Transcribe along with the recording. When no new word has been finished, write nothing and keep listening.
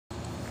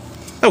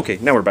Okay,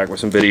 now we're back with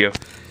some video.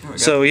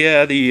 So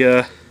yeah,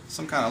 the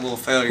some kind of little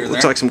failure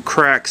looks there. like some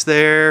cracks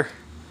there.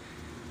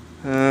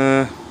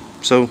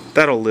 So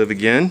that'll live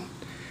again.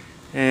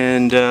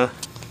 And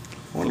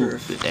Wonder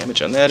if the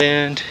damage on that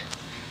end.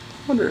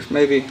 Wonder if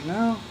maybe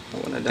no, I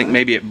wouldn't have I think done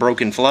maybe it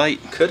broke in flight.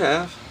 Could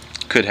have.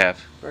 Could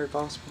have. Very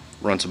possible.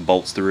 Run some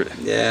bolts through it.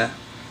 Yeah.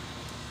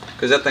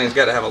 Because that thing's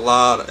got to have a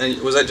lot.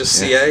 Was that just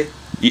CA?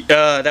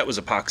 That was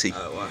epoxy.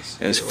 Oh, it was.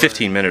 It was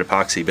 15-minute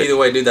epoxy, but either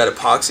way, dude, that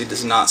epoxy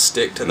does not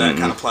stick to that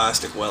kind of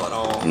plastic well at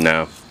all.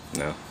 No,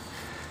 no.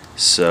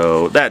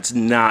 So that's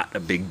not a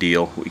big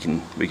deal. We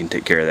can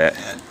take care of that.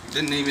 Yeah,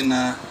 didn't even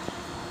no,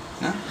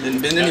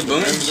 didn't bend any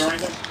booms.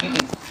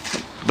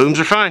 Booms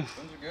are fine.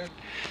 Booms are good.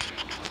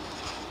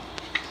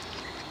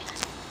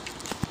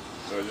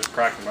 So it just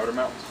cracked the motor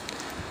mounts?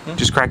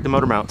 Just crack the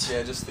motor mounts.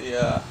 Yeah, just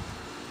the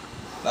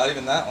not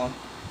even that one.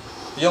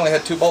 You only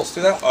had 2 bolts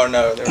through that one? Oh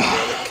no, there we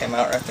go. They came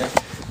out right there.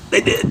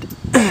 They did.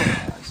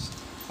 Nice.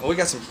 Well, we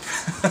got some.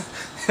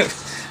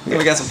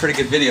 We got some pretty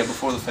good video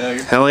before the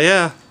failure. Hell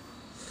yeah.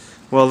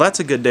 Well, that's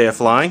a good day of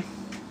flying.